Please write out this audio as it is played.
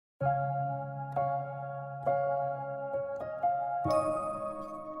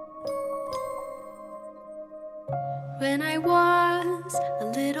When I was a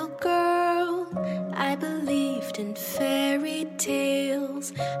little girl, I believed in fairy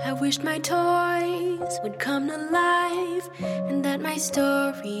tales. I wished my toys would come to life and that my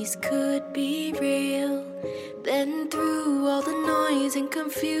stories could be real. Then through all the noise and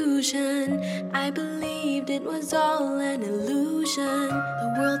confusion, I believed it was all an illusion.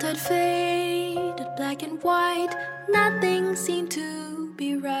 The world had faded black and white, nothing seemed to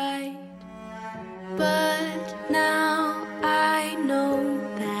be right. But now I know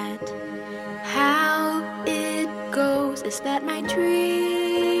that how it goes is that my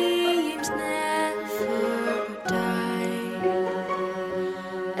dreams never die.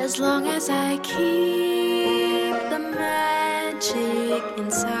 As long as I keep the magic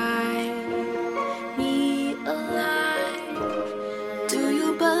inside me alive. Do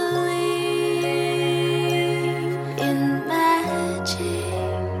you believe in magic?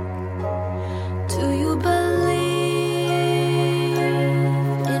 Do you believe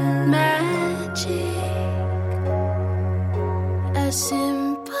in magic? As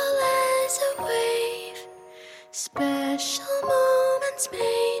simple as a wave, special moments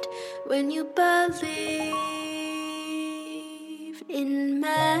made when you believe in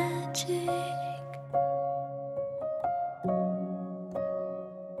magic.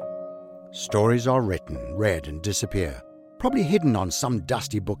 Stories are written, read and disappear, probably hidden on some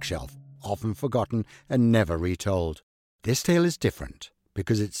dusty bookshelf, often forgotten and never retold. This tale is different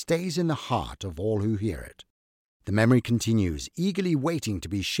because it stays in the heart of all who hear it. The memory continues, eagerly waiting to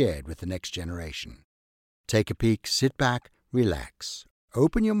be shared with the next generation. Take a peek, sit back, relax,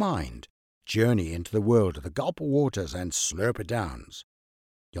 open your mind, journey into the world of the Gulper Waters and Slurper Downs.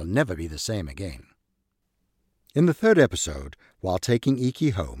 You'll never be the same again. In the third episode, while taking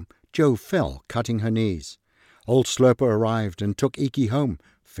Iki home, Jo fell, cutting her knees. Old Slurper arrived and took Iki home,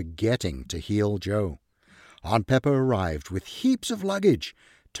 forgetting to heal Jo. Aunt Pepper arrived with heaps of luggage,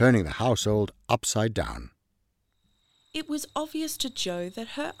 turning the household upside down. It was obvious to Jo that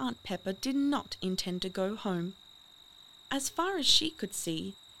her Aunt Pepper did not intend to go home. As far as she could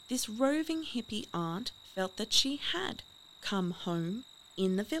see, this roving hippie aunt felt that she had come home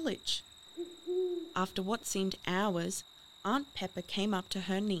in the village. After what seemed hours, Aunt Pepper came up to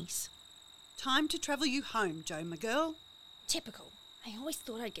her niece. Time to travel you home, Jo, my girl. Typical. I always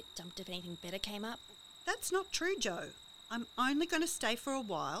thought I'd get dumped if anything better came up. That's not true, Jo. I'm only going to stay for a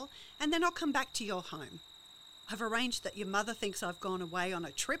while and then I'll come back to your home. I've arranged that your mother thinks I've gone away on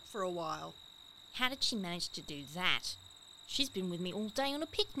a trip for a while. How did she manage to do that? She's been with me all day on a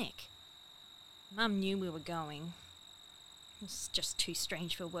picnic. Mum knew we were going. It's just too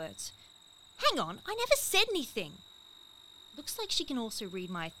strange for words. Hang on, I never said anything. Looks like she can also read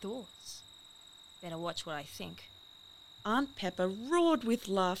my thoughts. Better watch what I think. Aunt Pepper roared with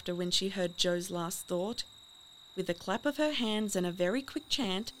laughter when she heard Jo's last thought. With a clap of her hands and a very quick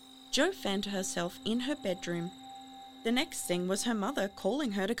chant, Jo fanned herself in her bedroom. The next thing was her mother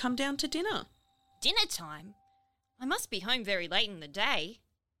calling her to come down to dinner. Dinner time? I must be home very late in the day.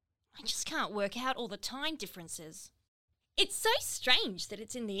 I just can't work out all the time differences. It's so strange that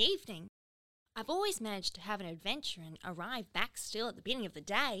it's in the evening. I've always managed to have an adventure and arrive back still at the beginning of the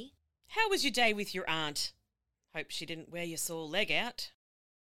day. How was your day with your aunt? Hope she didn't wear your sore leg out.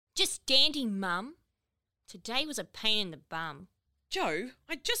 Just dandy, Mum. Today was a pain in the bum. Jo,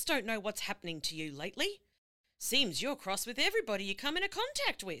 I just don't know what's happening to you lately. Seems you're cross with everybody you come into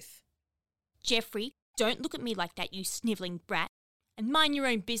contact with. Jeffrey, don't look at me like that, you snivelling brat. And mind your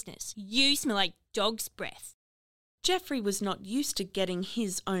own business. You smell like dog's breath. Jeffrey was not used to getting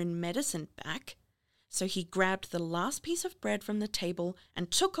his own medicine back, so he grabbed the last piece of bread from the table and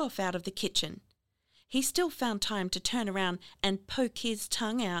took off out of the kitchen. He still found time to turn around and poke his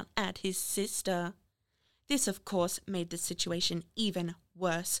tongue out at his sister. This, of course, made the situation even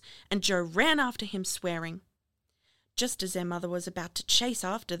worse, and Jo ran after him swearing. Just as their mother was about to chase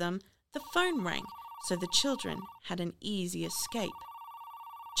after them, the phone rang, so the children had an easy escape.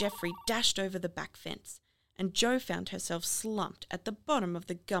 Jeffrey dashed over the back fence, and Jo found herself slumped at the bottom of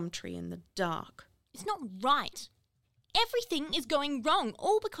the gum tree in the dark. It's not right. Everything is going wrong,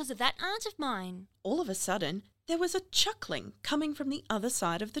 all because of that aunt of mine. All of a sudden, there was a chuckling coming from the other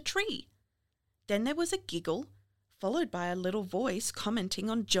side of the tree. Then there was a giggle, followed by a little voice commenting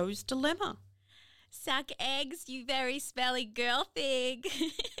on Jo's dilemma. Suck eggs, you very smelly girl thing.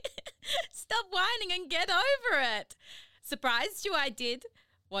 Stop whining and get over it. Surprised you I did.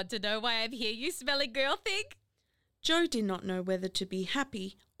 Want to know why I'm here, you smelly girl thing? Jo did not know whether to be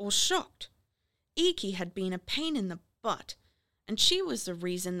happy or shocked. Iki had been a pain in the butt, and she was the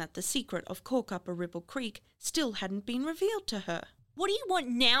reason that the secret of Cork Upper Ripple Creek still hadn't been revealed to her. What do you want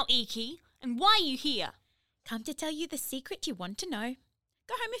now, Iki? And why are you here? Come to tell you the secret you want to know.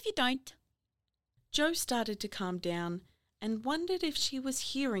 Go home if you don't. Jo started to calm down and wondered if she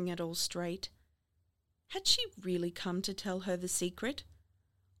was hearing it all straight. Had she really come to tell her the secret?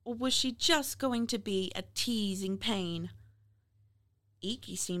 Or was she just going to be a teasing pain?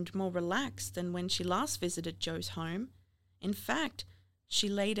 Iki seemed more relaxed than when she last visited Jo's home. In fact, she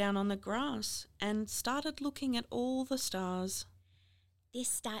lay down on the grass and started looking at all the stars. This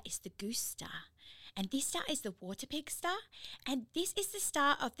star is the goose star, and this star is the water pig star, and this is the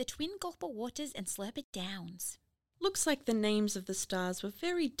star of the Twin Gulper Waters and Slurper Downs. Looks like the names of the stars were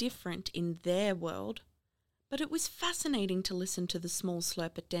very different in their world, but it was fascinating to listen to the small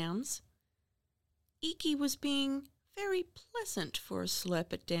Slurper Downs. Iki was being very pleasant for a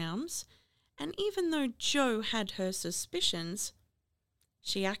Slurper Downs, and even though Jo had her suspicions,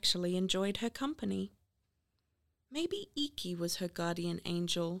 she actually enjoyed her company. Maybe Iki was her guardian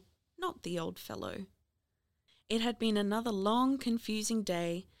angel, not the old fellow. It had been another long, confusing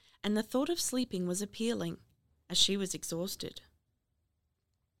day, and the thought of sleeping was appealing, as she was exhausted.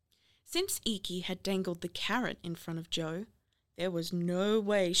 Since Iki had dangled the carrot in front of Jo, there was no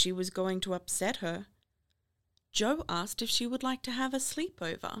way she was going to upset her. Jo asked if she would like to have a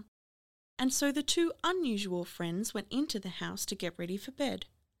sleepover, and so the two unusual friends went into the house to get ready for bed.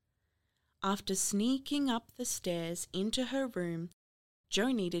 After sneaking up the stairs into her room,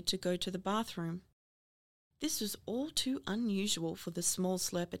 Jo needed to go to the bathroom. This was all too unusual for the small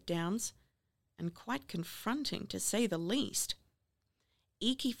Slurper Downs, and quite confronting to say the least.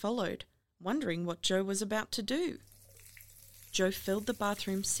 Iki followed, wondering what Jo was about to do. Jo filled the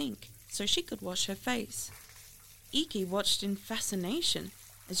bathroom sink so she could wash her face. Iki watched in fascination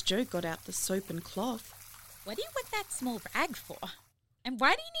as Jo got out the soap and cloth. What do you want that small rag for? And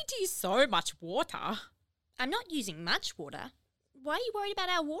why do you need to use so much water? I'm not using much water. Why are you worried about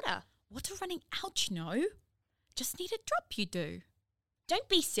our water? Water running out, you know. Just need a drop, you do. Don't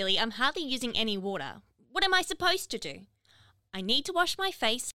be silly. I'm hardly using any water. What am I supposed to do? I need to wash my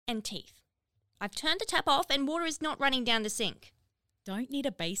face and teeth. I've turned the tap off and water is not running down the sink. Don't need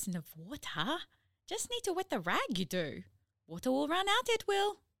a basin of water. Just need to wet the rag, you do. Water will run out, it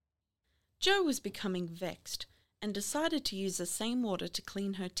will. Jo was becoming vexed and decided to use the same water to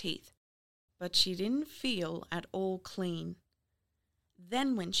clean her teeth, but she didn't feel at all clean.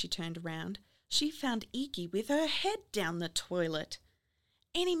 Then when she turned around, she found Iki with her head down the toilet.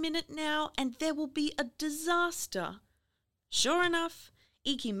 Any minute now and there will be a disaster. Sure enough,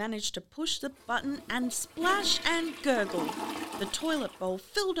 Iki managed to push the button and splash and gurgle. The toilet bowl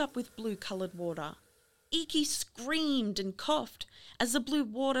filled up with blue-coloured water. Iki screamed and coughed as the blue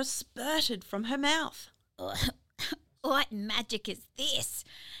water spurted from her mouth. What magic is this?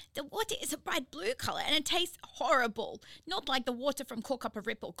 The water is a bright blue colour and it tastes horrible, not like the water from Corcopper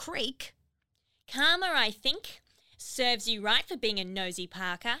Ripple Creek. Karma, I think. Serves you right for being a nosy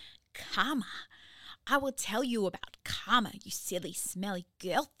Parker. Karma? I will tell you about karma, you silly, smelly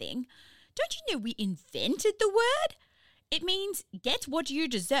girl thing. Don't you know we invented the word? It means get what you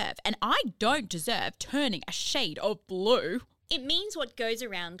deserve, and I don't deserve turning a shade of blue. It means what goes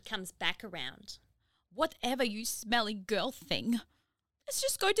around comes back around. Whatever, you smelly girl thing. Let's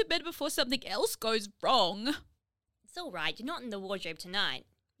just go to bed before something else goes wrong. It's all right. You're not in the wardrobe tonight.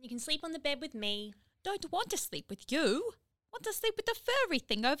 You can sleep on the bed with me. Don't want to sleep with you. Want to sleep with the furry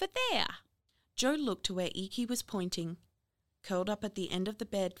thing over there. Jo looked to where Iki was pointing. Curled up at the end of the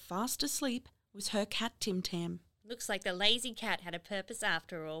bed, fast asleep, was her cat Tim Tam. Looks like the lazy cat had a purpose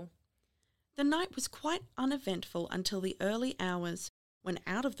after all. The night was quite uneventful until the early hours, when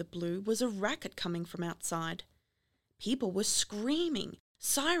out of the blue was a racket coming from outside. People were screaming,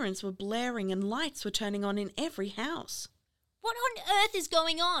 sirens were blaring, and lights were turning on in every house. What on earth is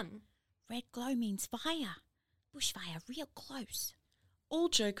going on? Red glow means fire. Bushfire real close. All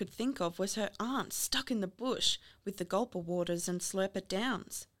Jo could think of was her aunt stuck in the bush with the Gulper Waters and Slurper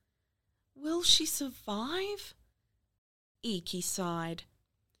Downs. Will she survive? Iki sighed.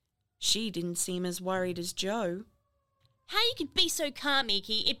 She didn't seem as worried as Jo. How you can be so calm,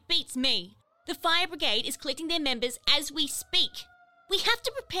 Iki? It beats me. The fire brigade is collecting their members as we speak. We have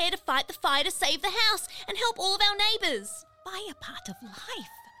to prepare to fight the fire to save the house and help all of our neighbours. Fire part of life.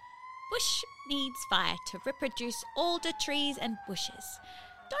 Bush needs fire to reproduce all the trees and bushes.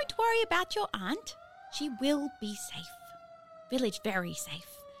 Don't worry about your aunt. She will be safe. Village very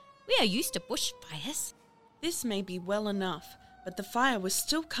safe. We are used to bushfires. This may be well enough, but the fire was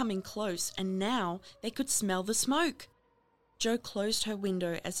still coming close, and now they could smell the smoke. Jo closed her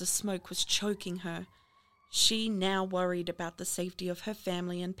window as the smoke was choking her. She now worried about the safety of her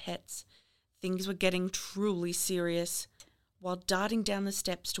family and pets. Things were getting truly serious. While darting down the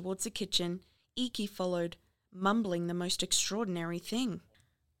steps towards the kitchen, Iki followed, mumbling the most extraordinary thing.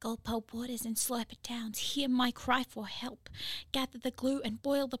 Gulpo Waters and Slurper Downs, hear my cry for help. Gather the glue and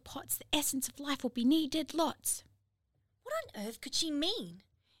boil the pots. The essence of life will be needed lots. What on earth could she mean?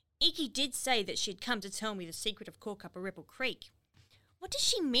 Iki did say that she'd come to tell me the secret of Corkupper Ripple Creek. What does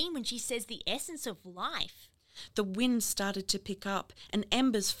she mean when she says the essence of life? The wind started to pick up and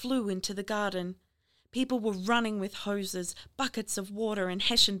embers flew into the garden. People were running with hoses, buckets of water and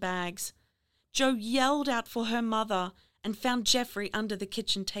hessian bags. Jo yelled out for her mother and found Geoffrey under the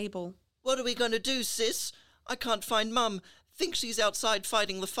kitchen table. What are we going to do, sis? I can't find Mum. Think she's outside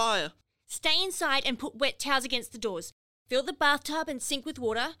fighting the fire. Stay inside and put wet towels against the doors. Fill the bathtub and sink with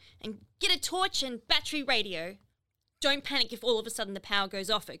water, and get a torch and battery radio. Don't panic if all of a sudden the power goes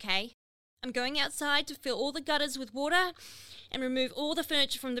off, okay? I'm going outside to fill all the gutters with water and remove all the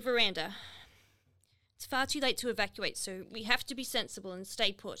furniture from the veranda. It's far too late to evacuate, so we have to be sensible and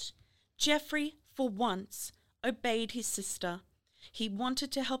stay put. Geoffrey, for once, obeyed his sister. He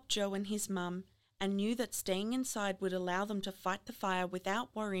wanted to help Jo and his mum, and knew that staying inside would allow them to fight the fire without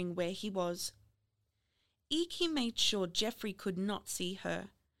worrying where he was. Iki made sure Geoffrey could not see her.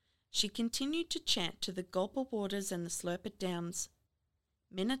 She continued to chant to the Gulper Waters and the Slurper Downs.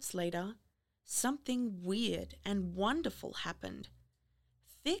 Minutes later, something weird and wonderful happened.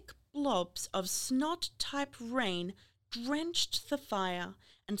 Thick blobs of snot-type rain drenched the fire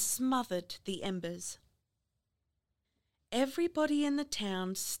and smothered the embers. Everybody in the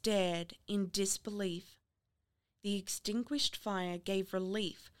town stared in disbelief. The extinguished fire gave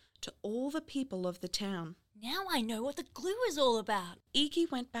relief to all the people of the town. Now I know what the glue is all about. Iki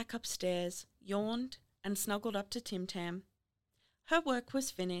went back upstairs, yawned, and snuggled up to Tim Tam. Her work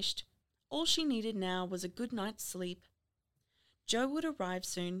was finished. All she needed now was a good night's sleep. Jo would arrive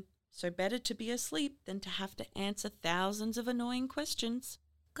soon, so better to be asleep than to have to answer thousands of annoying questions.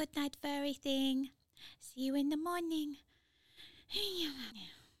 Good night, furry thing. See you in the morning.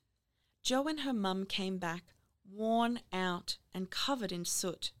 Jo and her mum came back, worn out and covered in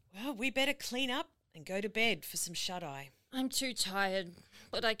soot. Well, we better clean up and go to bed for some shut-eye. I'm too tired,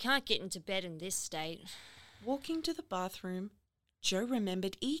 but I can't get into bed in this state. Walking to the bathroom, Jo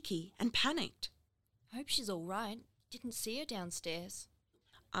remembered Iki and panicked. Hope she's all right. Didn't see her downstairs.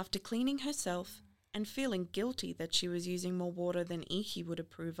 After cleaning herself and feeling guilty that she was using more water than Iki would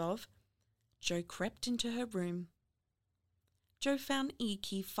approve of, Jo crept into her room. Jo found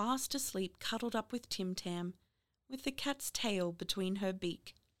Iki fast asleep, cuddled up with Tim Tam, with the cat's tail between her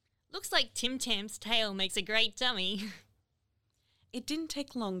beak. Looks like Tim Tam's tail makes a great dummy. It didn't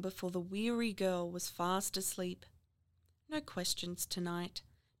take long before the weary girl was fast asleep. No questions tonight,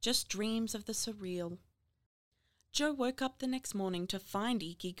 just dreams of the surreal. Jo woke up the next morning to find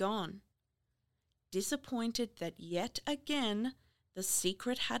Iki gone. Disappointed that yet again the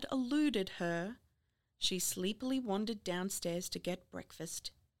secret had eluded her, she sleepily wandered downstairs to get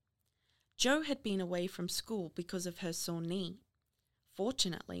breakfast. Jo had been away from school because of her sore knee.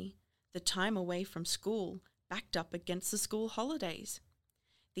 Fortunately, the time away from school backed up against the school holidays.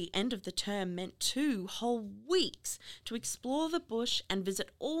 The end of the term meant 2 whole weeks to explore the bush and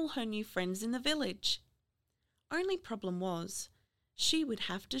visit all her new friends in the village. Only problem was, she would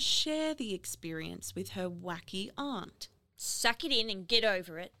have to share the experience with her wacky aunt. Suck it in and get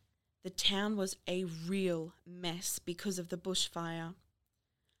over it. The town was a real mess because of the bushfire.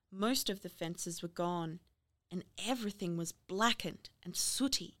 Most of the fences were gone, and everything was blackened and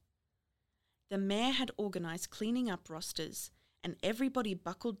sooty. The mayor had organised cleaning up rosters, and everybody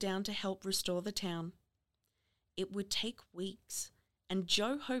buckled down to help restore the town. It would take weeks, and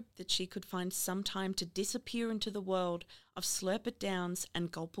Jo hoped that she could find some time to disappear into the world of Slurper Downs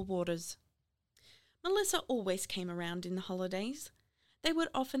and Gulper Waters. Melissa always came around in the holidays. They would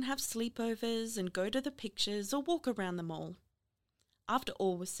often have sleepovers and go to the pictures or walk around the mall. After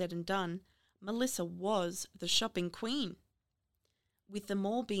all was said and done, Melissa was the shopping queen. With the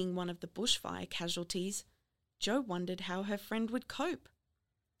mall being one of the bushfire casualties, Jo wondered how her friend would cope.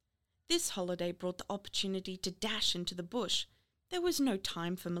 This holiday brought the opportunity to dash into the bush. There was no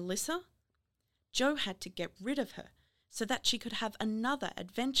time for Melissa. Jo had to get rid of her so that she could have another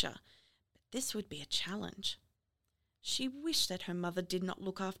adventure, but this would be a challenge. She wished that her mother did not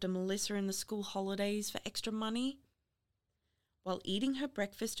look after Melissa in the school holidays for extra money. While eating her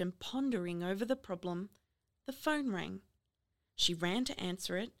breakfast and pondering over the problem, the phone rang. She ran to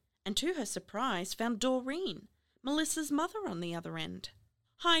answer it, and to her surprise found Doreen, Melissa's mother, on the other end.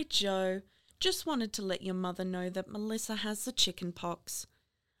 "Hi, Jo. Just wanted to let your mother know that Melissa has the chicken pox.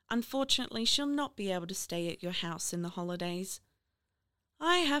 Unfortunately, she'll not be able to stay at your house in the holidays.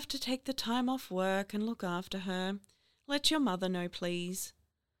 I have to take the time off work and look after her. Let your mother know, please.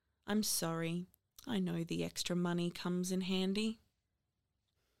 I'm sorry. I know the extra money comes in handy.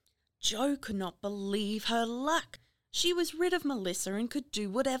 Jo could not believe her luck. She was rid of Melissa and could do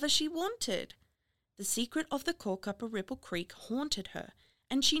whatever she wanted. The secret of the cork up a Ripple Creek haunted her,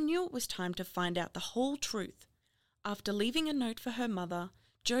 and she knew it was time to find out the whole truth. After leaving a note for her mother,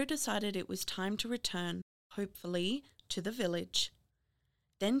 Jo decided it was time to return, hopefully, to the village.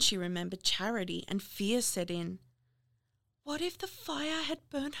 Then she remembered Charity and fear set in. What if the fire had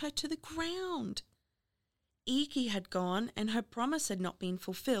burnt her to the ground? Iki had gone and her promise had not been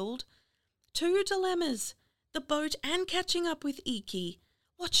fulfilled. 2 dilemmas, the boat and catching up with Iki.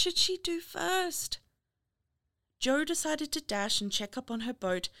 What should she do first? Jo decided to dash and check up on her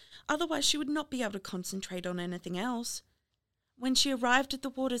boat, otherwise she would not be able to concentrate on anything else. When she arrived at the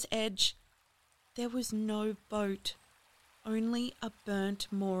water's edge, there was no boat, only a burnt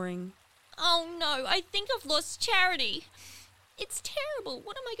mooring. Oh no, I think I've lost Charity. It's terrible.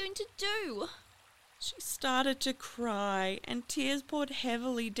 What am I going to do? She started to cry and tears poured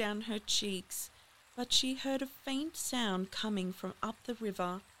heavily down her cheeks, but she heard a faint sound coming from up the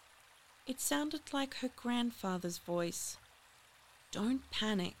river. It sounded like her grandfather's voice. Don't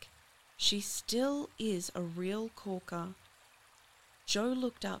panic. She still is a real corker. Jo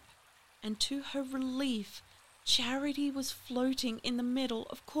looked up, and to her relief, Charity was floating in the middle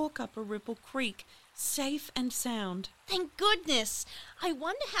of Cork Up a Ripple Creek, safe and sound. Thank goodness! I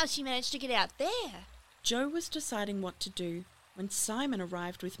wonder how she managed to get out there. Jo was deciding what to do when Simon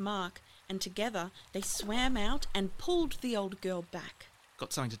arrived with Mark, and together they swam out and pulled the old girl back.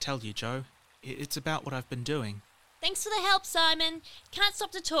 Got something to tell you, Jo. It's about what I've been doing. Thanks for the help, Simon. Can't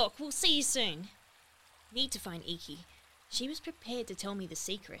stop to talk. We'll see you soon. Need to find Iki. She was prepared to tell me the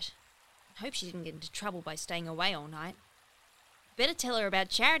secret. I hope she didn't get into trouble by staying away all night. Better tell her about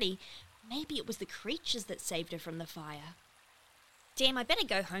Charity. Maybe it was the creatures that saved her from the fire. Damn, I better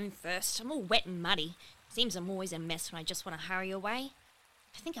go home first. I'm all wet and muddy. Seems I'm always a mess when I just want to hurry away.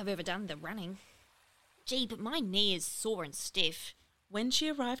 I think I've overdone the running. Gee, but my knee is sore and stiff. When she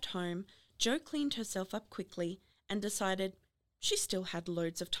arrived home, Jo cleaned herself up quickly and decided she still had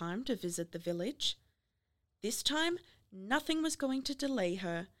loads of time to visit the village. This time, nothing was going to delay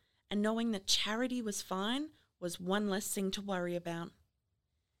her, and knowing that Charity was fine was one less thing to worry about.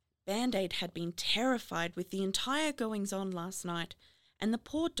 Band-Aid had been terrified with the entire goings-on last night, and the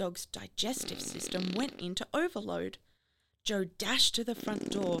poor dog's digestive system went into overload. Jo dashed to the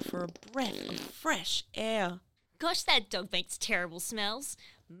front door for a breath of fresh air. Gosh, that dog makes terrible smells.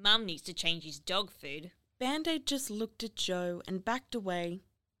 Mum needs to change his dog food. Band-Aid just looked at Jo and backed away.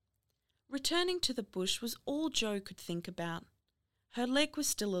 Returning to the bush was all Jo could think about. Her leg was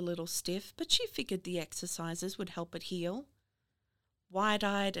still a little stiff, but she figured the exercises would help it heal.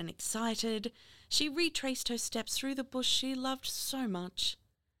 Wide-eyed and excited, she retraced her steps through the bush she loved so much.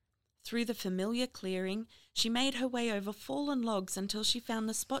 Through the familiar clearing, she made her way over fallen logs until she found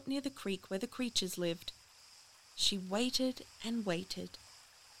the spot near the creek where the creatures lived. She waited and waited,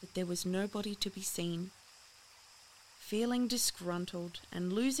 but there was nobody to be seen. Feeling disgruntled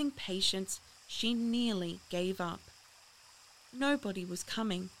and losing patience, she nearly gave up. Nobody was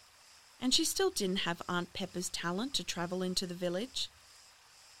coming, and she still didn't have Aunt Pepper's talent to travel into the village.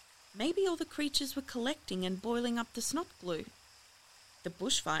 Maybe all the creatures were collecting and boiling up the snot glue. The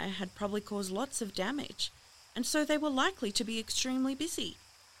bushfire had probably caused lots of damage, and so they were likely to be extremely busy.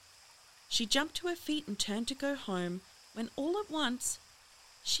 She jumped to her feet and turned to go home, when all at once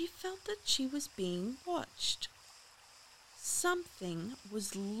she felt that she was being watched. Something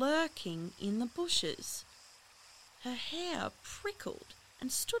was lurking in the bushes. Her hair prickled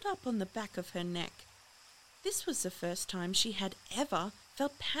and stood up on the back of her neck. This was the first time she had ever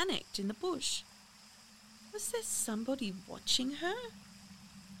felt panicked in the bush. Was there somebody watching her?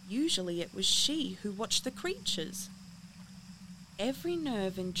 Usually it was she who watched the creatures. Every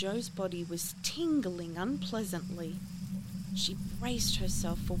nerve in Jo's body was tingling unpleasantly. She braced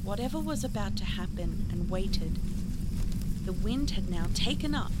herself for whatever was about to happen and waited. The wind had now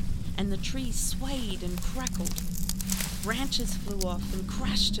taken up, and the trees swayed and crackled. Branches flew off and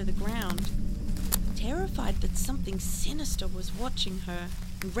crashed to the ground. Terrified that something sinister was watching her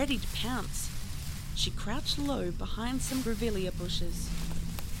and ready to pounce, she crouched low behind some grevillea bushes.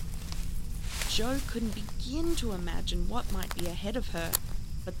 Jo couldn't begin to imagine what might be ahead of her,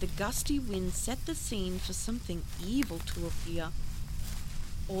 but the gusty wind set the scene for something evil to appear.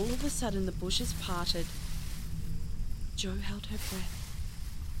 All of a sudden the bushes parted. Jo held her breath.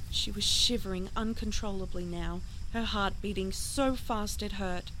 She was shivering uncontrollably now, her heart beating so fast it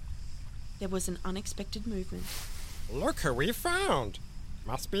hurt. There was an unexpected movement. Look who we found.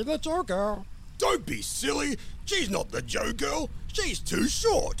 Must be the Jo girl. Don't be silly. She's not the Jo girl. She's too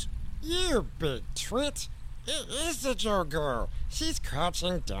short. You big twit! It is the Joe girl. She's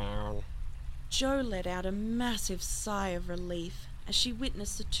crouching down. Jo let out a massive sigh of relief as she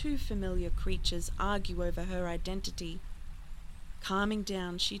witnessed the two familiar creatures argue over her identity. Calming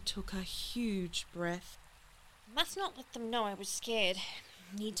down, she took a huge breath. Must not let them know I was scared.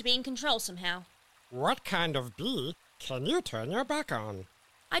 Need to be in control somehow. What kind of bee can you turn your back on?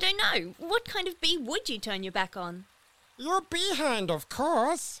 I don't know. What kind of bee would you turn your back on? Your behind, of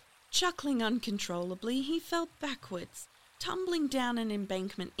course. Chuckling uncontrollably, he fell backwards, tumbling down an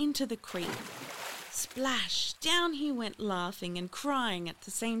embankment into the creek. Splash! Down he went, laughing and crying at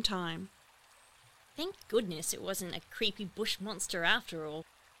the same time. Thank goodness it wasn't a creepy bush monster after all.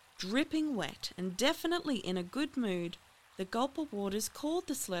 Dripping wet and definitely in a good mood, the Gulper Waters called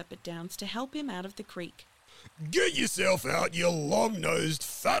the Slurpit-Downs to help him out of the creek. Get yourself out, you long-nosed,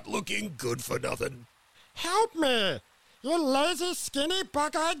 fat-looking good-for-nothing. Help me! You lazy, skinny,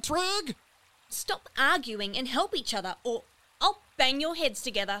 bug-eyed twig! Stop arguing and help each other, or I'll bang your heads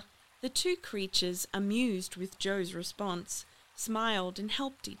together. The two creatures, amused with Jo's response, smiled and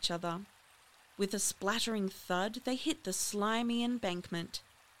helped each other. With a splattering thud, they hit the slimy embankment.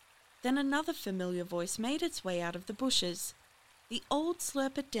 Then another familiar voice made its way out of the bushes. The old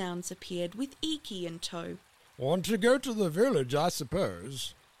Slurpit-Downs appeared with Iki in tow. Want to go to the village, I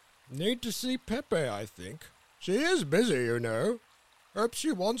suppose. Need to see Pepe, I think. She is busy, you know. Hope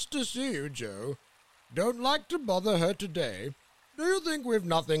she wants to see you, Jo. Don't like to bother her today. Do you think we've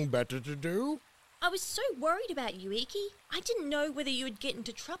nothing better to do? I was so worried about you, Iki. I didn't know whether you would get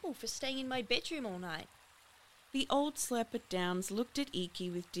into trouble for staying in my bedroom all night. The old Slurpit-Downs looked at Iki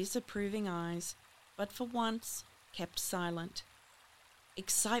with disapproving eyes, but for once kept silent.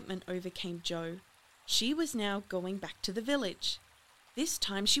 Excitement overcame Jo. She was now going back to the village. This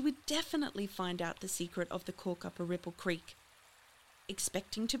time she would definitely find out the secret of the Cork Upper Ripple Creek.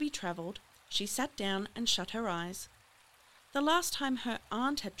 Expecting to be travelled, she sat down and shut her eyes. The last time her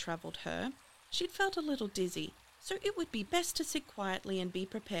aunt had travelled her, she'd felt a little dizzy, so it would be best to sit quietly and be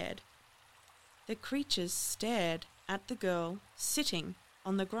prepared. The creatures stared at the girl sitting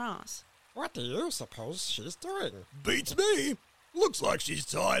on the grass. What do you suppose she's doing? Beats me. Looks like she's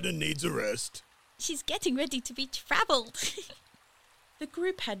tired and needs a rest. She's getting ready to be travelled. The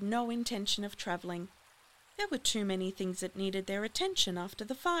group had no intention of travelling. There were too many things that needed their attention after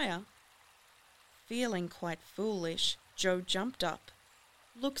the fire. Feeling quite foolish, Jo jumped up.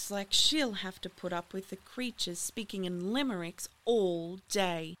 Looks like she'll have to put up with the creatures speaking in limericks all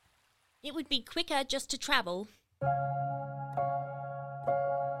day. It would be quicker just to travel.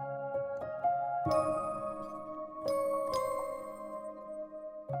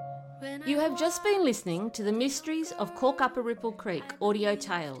 You have just been listening to The Mysteries of Cork Upper Ripple Creek audio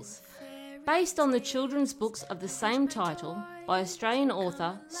tales, based on the children's books of the same title by Australian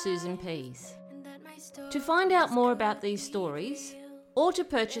author Susan Pease. To find out more about these stories, or to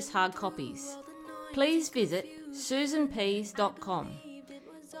purchase hard copies, please visit susanpease.com.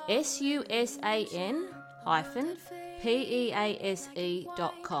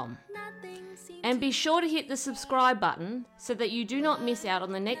 SUSAN-PEASE.com. And be sure to hit the subscribe button so that you do not miss out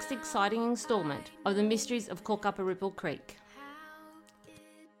on the next exciting instalment of The Mysteries of Cork Upper Ripple Creek.